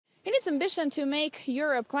In its ambition to make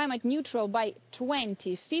Europe climate neutral by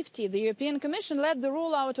 2050, the European Commission led the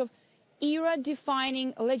rollout of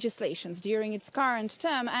era-defining legislations during its current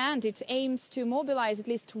term, and it aims to mobilize at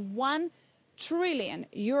least €1 trillion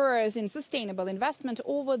in sustainable investment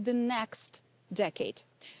over the next decade.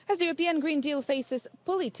 As the European Green Deal faces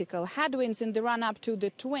political headwinds in the run-up to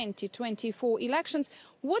the 2024 elections,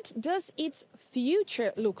 what does its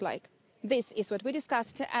future look like? This is what we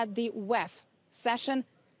discussed at the WEF session.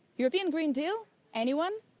 European Green Deal,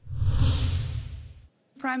 anyone?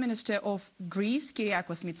 Prime Minister of Greece,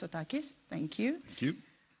 Kyriakos Mitsotakis, thank you. Thank you.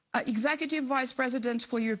 Executive Vice President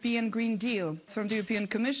for European Green Deal from the European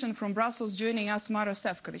Commission from Brussels, joining us, Maros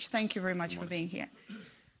Sefcovic. Thank you very much for being here.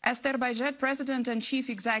 Esther Baijet, President and Chief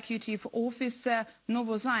Executive Officer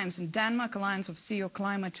Novozymes in Denmark, Alliance of CEO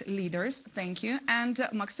Climate Leaders. Thank you. And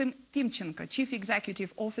Maxim Timchenko, Chief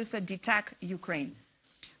Executive Officer DTAC Ukraine.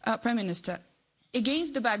 Prime Minister,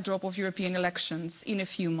 against the backdrop of European elections in a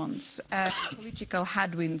few months, political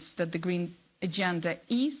headwinds that the Green agenda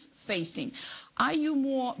is facing, are you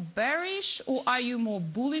more bearish or are you more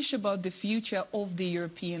bullish about the future of the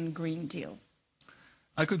European Green Deal?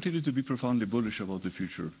 I continue to be profoundly bullish about the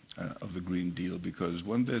future of the Green Deal, because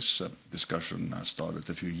when this discussion started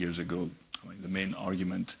a few years ago, the main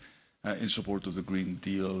argument in support of the Green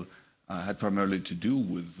Deal had primarily to do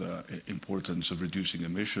with the importance of reducing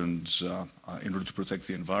emissions in order to protect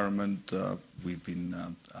the environment. We've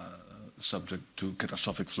been subject to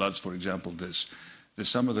catastrophic floods, for example, this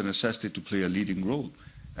summer, the necessity to play a leading role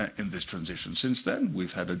in this transition. Since then,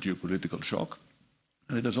 we've had a geopolitical shock.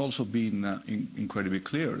 And it has also been incredibly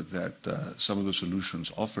clear that some of the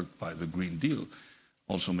solutions offered by the Green Deal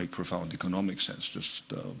also make profound economic sense.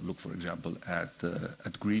 Just look, for example,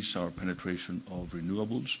 at Greece, our penetration of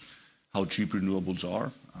renewables, how cheap renewables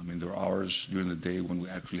are. I mean, there are hours during the day when we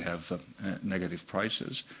actually have negative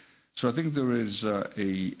prices. So I think there is a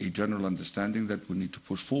general understanding that we need to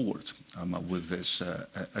push forward with this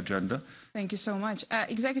agenda. Thank you so much.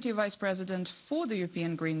 Executive Vice President for the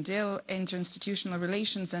European Green Deal, Interinstitutional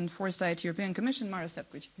Relations and Foresight, European Commission, Maros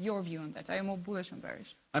Sefcovic. Your view on that? Are you more bullish or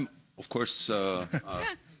bearish? I'm, of course...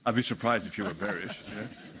 I'd be surprised if you were bearish. Yeah?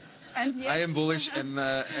 And yet... I am bullish, and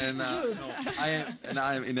I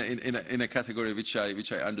am in a category which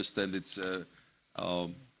I understand it's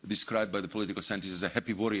described by the political scientists as a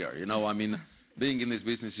happy warrior. You know, I mean, being in this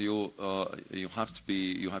business, you have to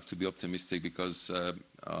be optimistic, because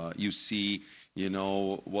you see, you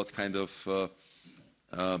know, what kind of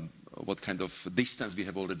distance we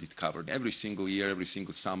have already covered. Every single year, every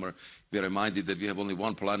single summer, we are reminded that we have only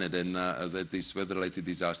one planet, and that these weather-related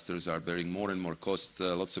disasters are bearing more and more costs,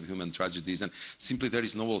 lots of human tragedies, and simply there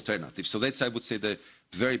is no alternative. So that's, I would say, the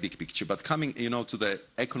very big picture. But coming, you know, to the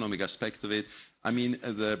economic aspect of it, I mean,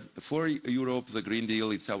 for Europe, the Green Deal,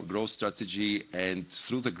 it's our growth strategy, and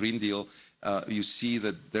through the Green Deal, you see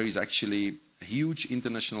that there is actually huge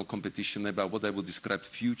international competition about what I would describe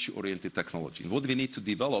future-oriented technology. And what we need to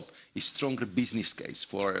develop is stronger business case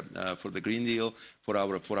for the Green Deal, for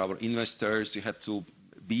our investors. We have to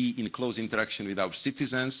be in close interaction with our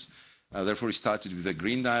citizens. Therefore, we started with the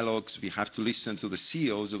green dialogues. We have to listen to the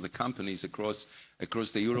CEOs of the companies across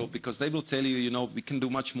the Europe, because they will tell you, you know, we can do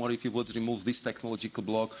much more if you would remove this technological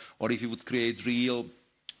block, or if you would create real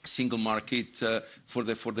single market for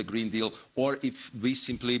the Green Deal, or if we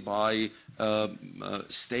simply by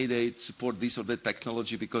state aid support this or that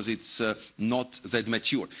technology because it's not that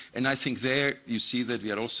mature. And I think there you see that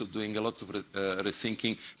we are also doing a lot of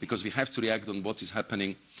rethinking, because we have to react on what is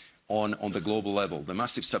happening on the global level. The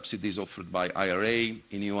massive subsidies offered by IRA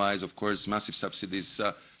in US, of course, massive subsidies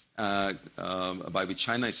by which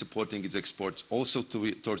China is supporting its exports also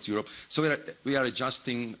towards Europe. So we are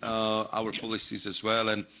adjusting our policies as well.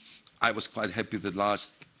 And I was quite happy that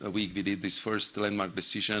last week we did this first landmark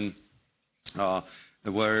decision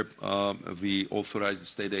where we authorized the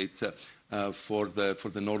state aid for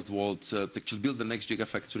the Northvolt to build the next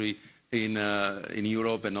gigafactory in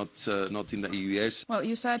Europe and not in the US. Well,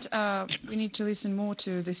 you said we need to listen more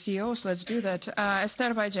to the CEOs. Let's do that.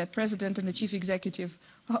 Esther Baijet, President and the Chief Executive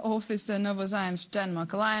Officer, Novozymes,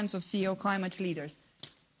 Denmark, Alliance of CEO Climate Leaders.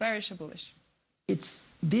 Bearish or bullish? It's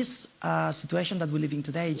this situation that we're living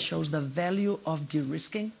today. It shows the value of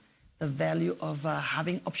de-risking, the value of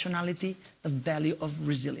having optionality, the value of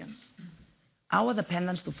resilience. Our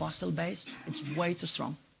dependence to fossil base, it's way too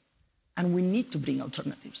strong. And we need to bring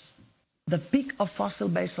alternatives. The peak of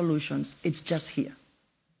fossil-based solutions, it's just here.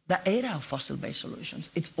 The era of fossil-based solutions,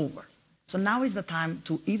 it's over. So now is the time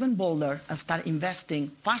to even bolder and start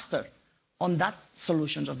investing faster on that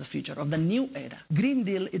solutions of the future, of the new era. Green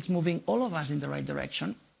Deal, it's moving all of us in the right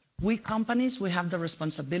direction. We companies, we have the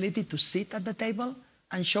responsibility to sit at the table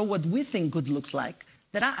and show what we think good looks like.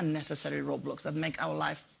 There are unnecessary roadblocks that make our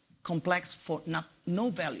life complex for no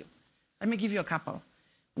value. Let me give you a couple.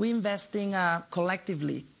 We're investing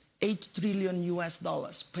collectively $8 trillion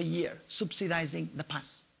per year, subsidizing the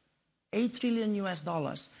past. $8 trillion.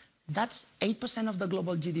 That's 8% of the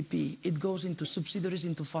global GDP. It goes into subsidies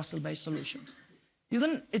into fossil-based solutions.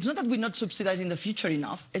 It's not that we're not subsidizing the future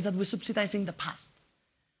enough, it's that we're subsidizing the past.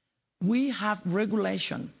 We have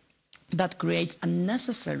regulation that creates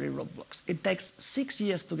unnecessary roadblocks. It takes 6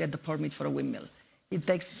 years to get the permit for a windmill. It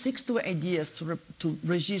takes 6 to 8 years to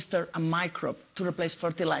register a microbe to replace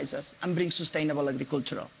fertilizers and bring sustainable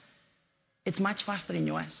agricultural. It's much faster in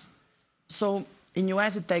US. So in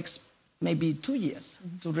US, it takes maybe 2 years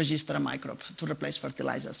to register a microbe to replace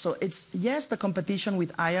fertilizers. So it's, yes, the competition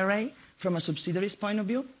with IRA from a subsidiaries point of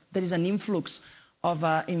view. There is an influx of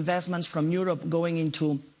investments from Europe going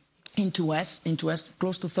into US,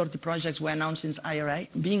 close to 30 projects were announced since IRA.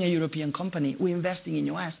 Being a European company, we're investing in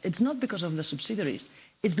US. It's not because of the subsidiaries,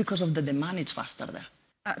 it's because of the demand, it's faster there.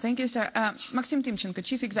 Thank you, sir. Maxim Timchenko,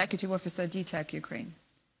 Chief Executive Officer, DTEC Ukraine.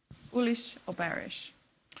 Bullish or bearish?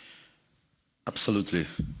 Absolutely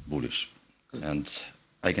bullish. And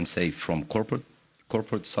I can say from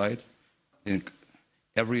corporate side, I think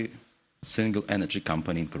every single energy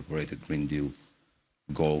company incorporated Green Deal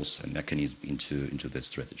goals and mechanisms into their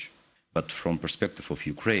strategy. But from perspective of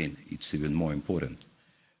Ukraine, it's even more important.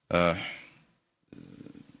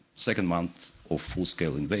 Second month of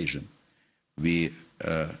full-scale invasion, we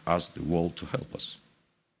asked the world to help us.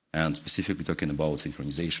 And specifically talking about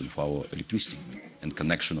synchronization of our electricity and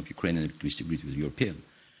connection of Ukrainian electricity grid with European.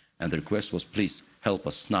 And the request was, please help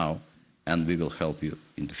us now, and we will help you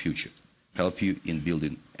in the future. Help you in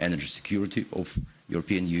building energy security of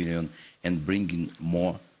European Union and bringing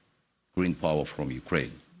more green power from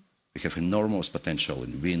Ukraine. We have enormous potential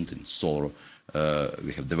in wind and solar.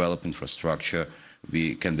 We have developed infrastructure.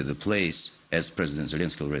 We can be the place, as President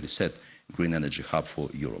Zelensky already said, green energy hub for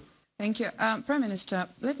Europe. Thank you. Prime Minister,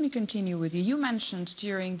 let me continue with you. You mentioned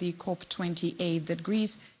during the COP28 that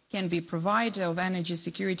Greece can be provider of energy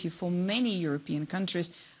security for many European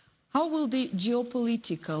countries. How will the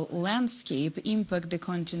geopolitical landscape impact the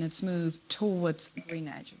continent's move towards green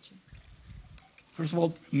energy? First of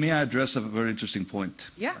all, may I address a very interesting point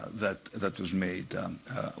that was made,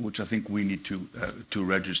 which I think we need to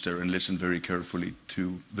register and listen very carefully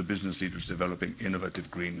to the business leaders developing innovative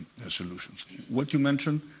green solutions. What you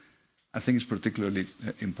mentioned, I think, is particularly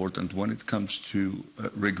important when it comes to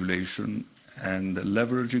regulation and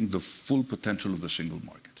leveraging the full potential of the single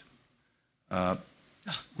market.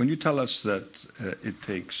 When you tell us that it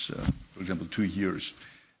takes, for example, 2 years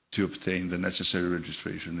to obtain the necessary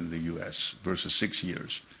registration in the US versus 6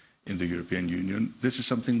 years in the European Union, this is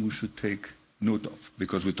something we should take note of,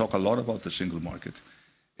 because we talk a lot about the single market.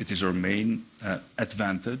 It is our main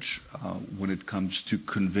advantage when it comes to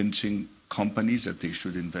convincing companies that they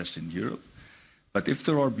should invest in Europe. But if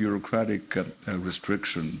there are bureaucratic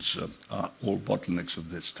restrictions or bottlenecks of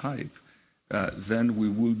this type, then we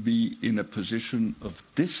will be in a position of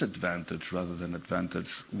disadvantage rather than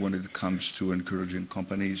advantage when it comes to encouraging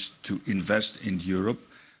companies to invest in Europe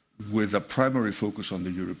with a primary focus on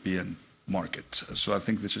the European market. So I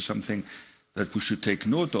think this is something that we should take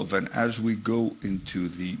note of. And as we go into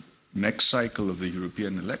the next cycle of the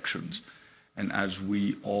European elections, and as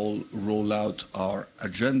we all roll out our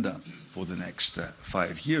agenda for the next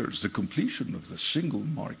 5 years, the completion of the single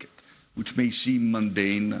market, which may seem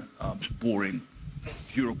mundane, boring,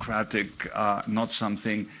 bureaucratic, not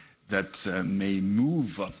something that may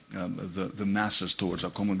move the masses towards a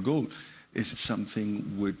common goal, is something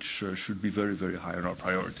which should be very, very high on our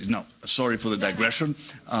priorities. Now, sorry for the digression,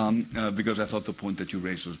 because I thought the point that you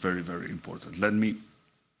raised was very, very important. Let me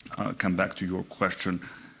come back to your question.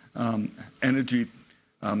 Energy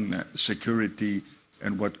security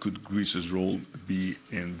and what could Greece's role be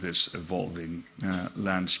in this evolving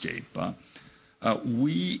landscape.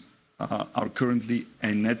 We are currently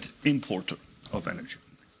a net importer of energy.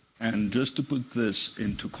 And just to put this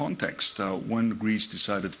into context, when Greece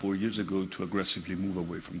decided 4 years ago to aggressively move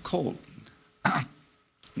away from coal,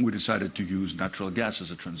 we decided to use natural gas as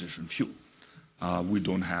a transition fuel. We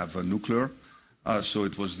don't have nuclear, so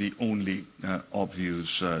it was the only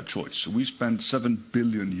obvious choice. So we spent 7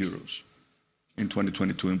 billion euros in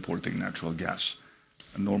 2022 importing natural gas.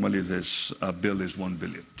 And normally this bill is 1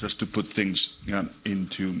 billion, just to put things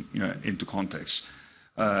into context.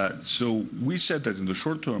 So we said that in the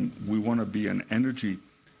short term, we want to be an energy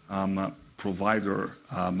provider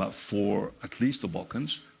for at least the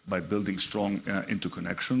Balkans, by building strong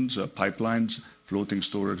interconnections, pipelines, floating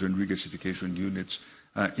storage and regasification units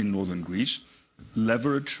in northern Greece,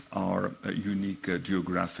 leverage our unique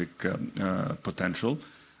geographic potential,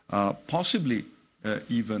 possibly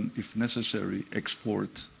even, if necessary,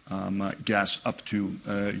 export gas up to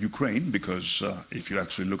Ukraine, because if you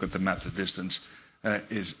actually look at the map, the distance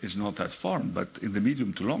is not that far. But in the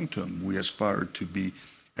medium to long term, we aspire to be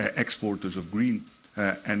exporters of green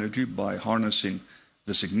energy by harnessing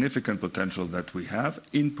the significant potential that we have,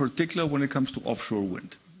 in particular when it comes to offshore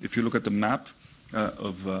wind. If you look at the map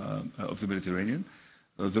of the Mediterranean,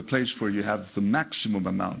 the place where you have the maximum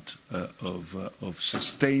amount of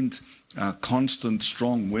sustained, constant,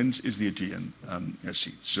 strong winds is the Aegean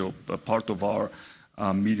Sea. So part of our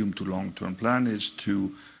medium to long-term plan is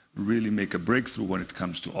to really make a breakthrough when it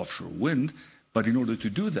comes to offshore wind. But in order to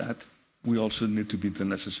do that, we also need to build the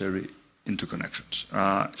necessary interconnections.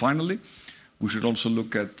 Finally, we should also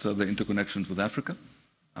look at the interconnections with Africa.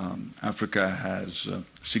 Africa has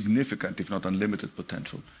significant, if not unlimited,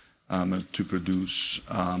 potential to produce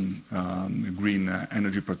green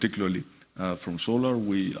energy, particularly from solar.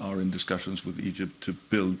 We are in discussions with Egypt to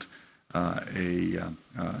build an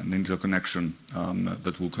interconnection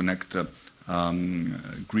that will connect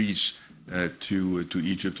Greece to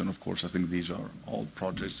Egypt. And of course, I think these are all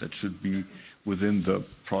projects that should be within the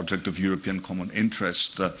project of European common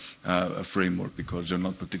interest framework, because they're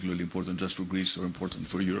not particularly important just for Greece, they're important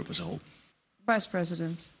for Europe as a whole. Vice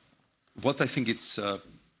President. What I think it's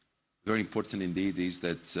very important indeed is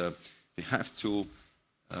that we have to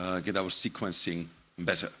get our sequencing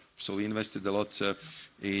better. So we invested a lot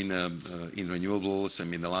in renewables. I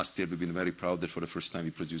mean, the last year we've been very proud that for the first time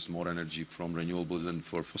we produced more energy from renewables than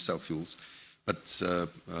for fossil fuels. But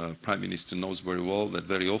Prime Minister knows very well that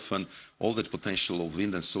very often all that potential of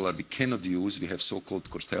wind and solar we cannot use. We have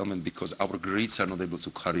so-called curtailment because our grids are not able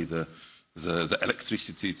to carry the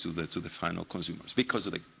electricity to the final consumers, because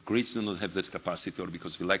the grids do not have that capacity, or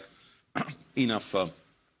because we lack enough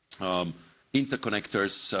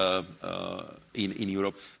interconnectors in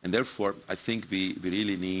Europe. And therefore, I think we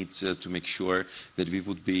really need to make sure that we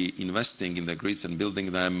would be investing in the grids and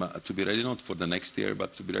building them to be ready not for the next year,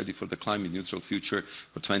 but to be ready for the climate neutral future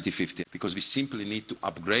for 2050. Because we simply need to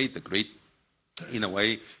upgrade the grid in a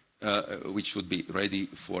way which would be ready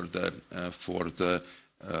for the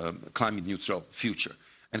climate neutral future.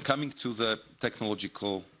 And coming to the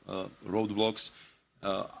technological roadblocks,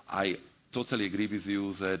 I totally agree with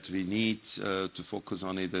you that we need to focus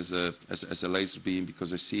on it as a laser beam,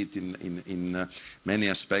 because I see it in many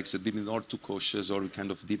aspects that we've been not too cautious, or we kind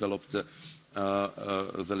of developed the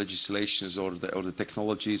legislations or the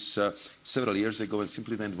technologies several years ago, and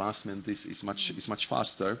simply the advancement is much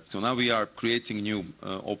faster. So now we are creating new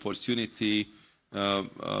opportunity.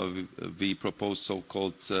 We propose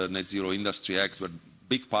so-called Net Zero Industry Act, where a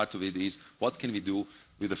big part of it is what can we do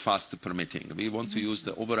with the faster permitting. We want to use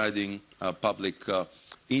the overriding public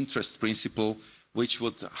interest principle, which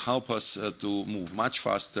would help us to move much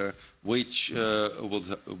faster, which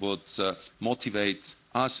would motivate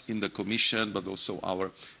us in the Commission, but also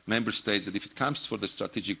our member states, that if it comes for the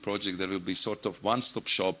strategic project, there will be sort of one-stop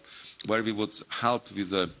shop where we would help with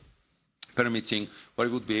the permitting, where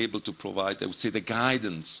we would be able to provide, I would say, the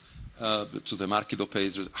guidance to the market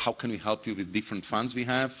operators. How can we help you with different funds we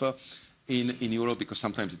have in Europe, because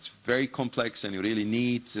sometimes it's very complex and you really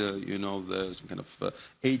need, some kind of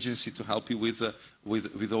agency to help you with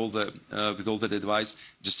all that advice,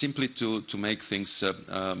 just simply to make things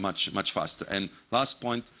much faster. And last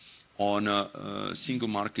point on single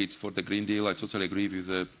market for the Green Deal, I totally agree with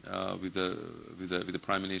the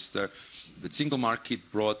Prime Minister. The single market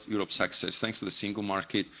brought Europe success. Thanks to the single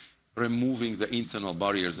market, removing the internal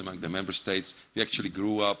barriers among the member states, we actually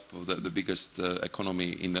grew up the biggest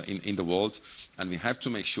economy in the world, and we have to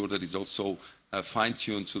make sure that it's also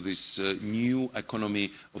fine-tuned to this new economy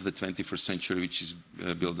of the 21st century, which is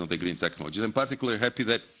built on the green technologies. I'm particularly happy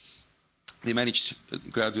that we managed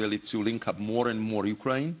gradually to link up more and more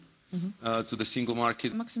Ukraine to the single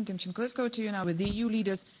market. Maxim Timchenko, let's go to you now. With the EU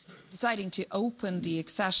leaders deciding to open the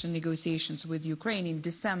accession negotiations with Ukraine in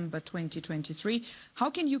December 2023, how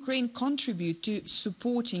can Ukraine contribute to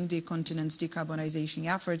supporting the continent's decarbonization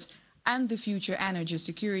efforts and the future energy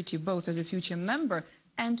security, both as a future member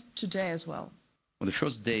and today as well? On the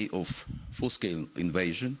first day of full-scale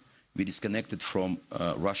invasion, we disconnected from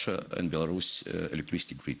Russia and Belarus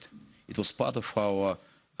electricity grid. It was part of our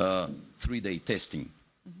 3-day testing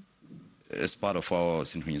as part of our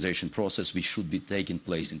synchronization process, which should be taking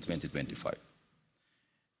place in 2025.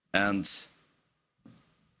 And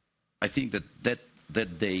I think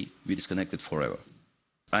that day we disconnected forever.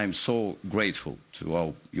 I'm so grateful to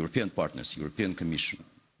our European partners, European Commission,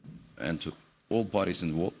 and to all parties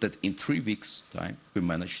involved that in 3 weeks' time we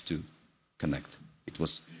managed to connect. It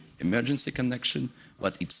was emergency connection,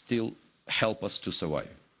 but it still helped us to survive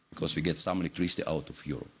because we get some electricity out of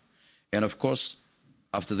Europe. And of course,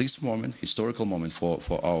 after this moment, historical moment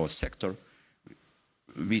for our sector,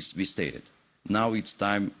 we stated, now it's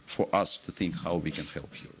time for us to think how we can help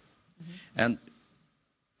Europe. And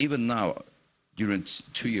even now, during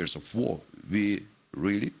 2 years of war, we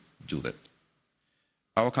really do that.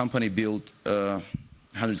 Our company built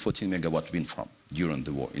 114 megawatt wind farm during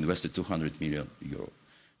the war, invested 200 million euro.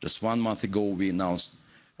 Just 1 month ago, we announced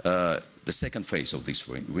the second phase of this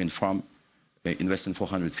wind farm, investing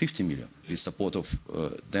 450 million with support of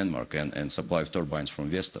Denmark and supply of turbines from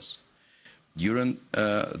Vestas. During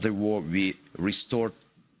the war, we restored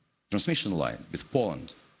transmission line with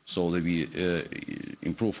Poland so that we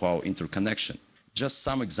improve our interconnection. Just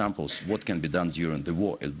some examples what can be done during the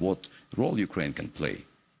war and what role Ukraine can play,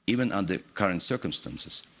 even under current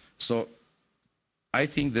circumstances. So I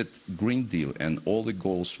think that Green Deal and all the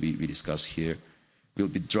goals we discuss here will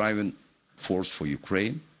be driving force for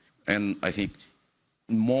Ukraine. And I think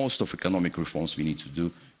most of economic reforms we need to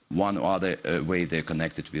do one or other way they're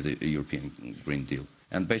connected with the European Green Deal.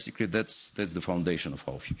 And basically that's the foundation of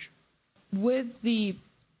our future. With the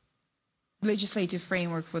legislative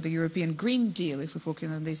framework for the European Green Deal, if we're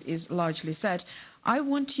focusing on this, is largely set, I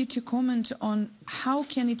want you to comment on how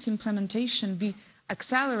can its implementation be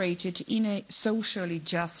accelerated in a socially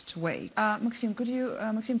just way. Maxim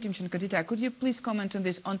Timchenko, could you please comment on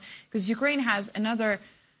this? Because Ukraine has another,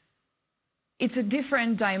 it's a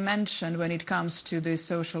different dimension when it comes to the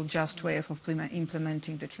social just way of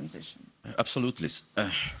implementing the transition. Absolutely.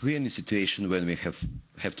 We're in a situation when we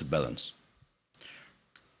have to balance.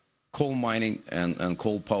 Coal mining and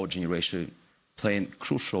coal power generation play a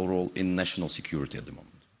crucial role in national security at the moment.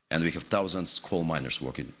 And we have thousands of coal miners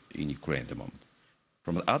working in Ukraine at the moment.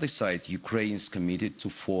 From the other side, Ukraine is committed to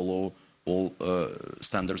follow all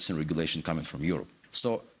standards and regulation coming from Europe.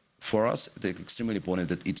 So for us, it's extremely important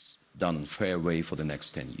that it's done in a fair way for the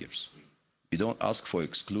next 10 years. We don't ask for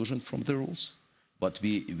exclusion from the rules, but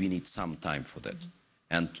we need some time for that.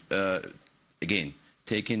 And again,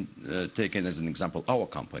 taking as an example our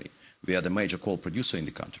company, we are the major coal producer in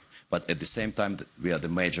the country, but at the same time, we are the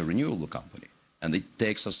major renewable company. And it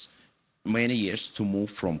takes us many years to move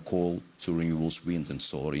from coal to renewables, wind and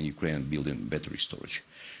solar in Ukraine and building battery storage.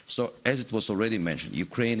 So as it was already mentioned,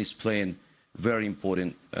 Ukraine is playing a very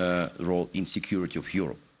important role in security of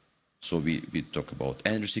Europe. So we talk about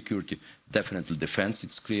energy security, definitely defense,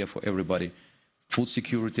 it's clear for everybody. Food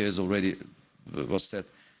security, as already was said.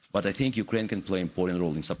 But I think Ukraine can play an important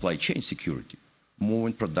role in supply chain security,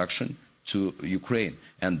 moving production to Ukraine.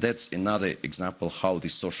 And that's another example how the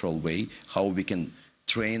social way, how we can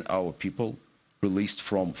train our people released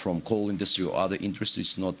from coal industry or other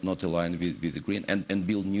industries not aligned with the green and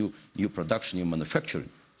build new production, new manufacturing,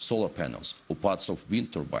 solar panels or parts of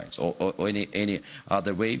wind turbines or any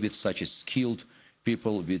other way with such a skilled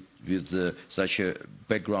people with such a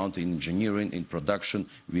background in engineering, in production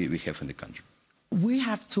we have in the country. We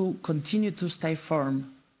have to continue to stay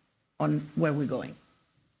firm on where we're going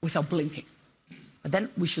without blinking. But then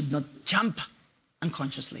we should not jump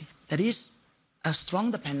unconsciously. There is a strong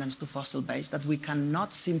dependence to fossil base that we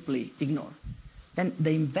cannot simply ignore. Then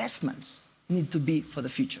the investments need to be for the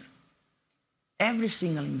future. Every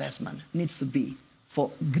single investment needs to be for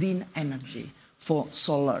green energy, for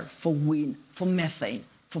solar, for wind, for methane,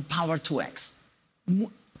 for power to X.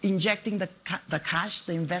 Injecting the cash,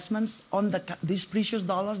 the investments on these precious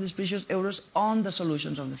dollars, these precious euros on the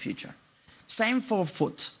solutions of the future. Same for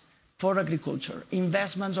food, for agriculture,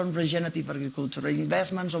 investments on regenerative agriculture,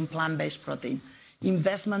 investments on plant-based protein,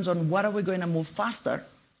 investments on what are we going to move faster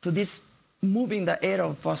to this moving the era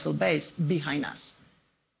of fossil base behind us.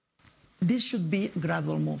 This should be a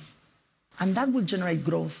gradual move. And that will generate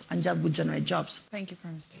growth and that will generate jobs. Thank you,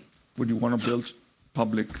 Prime Minister. When you want to build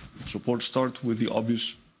public support, start with the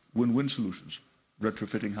obvious win-win solutions.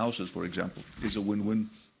 Retrofitting houses, for example, is a win-win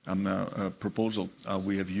proposal.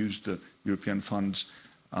 We have used European funds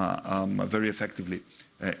very effectively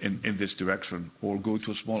in this direction. Or go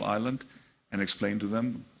to a small island and explain to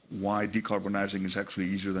them why decarbonizing is actually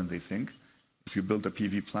easier than they think. If you build a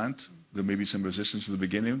PV plant, there may be some resistance at the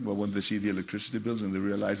beginning, but when they see the electricity bills and they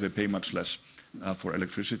realize they pay much less for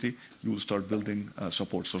electricity, you will start building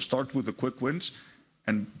support. So start with the quick wins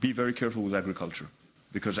and be very careful with agriculture,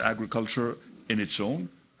 because agriculture in its own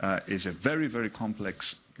is a very, very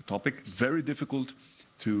complex topic, very difficult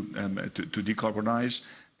to decarbonize,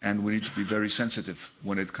 and we need to be very sensitive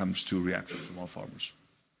when it comes to reactions from our farmers.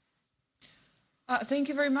 Thank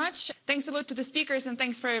you very much. Thanks a lot to the speakers and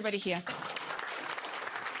thanks for everybody here.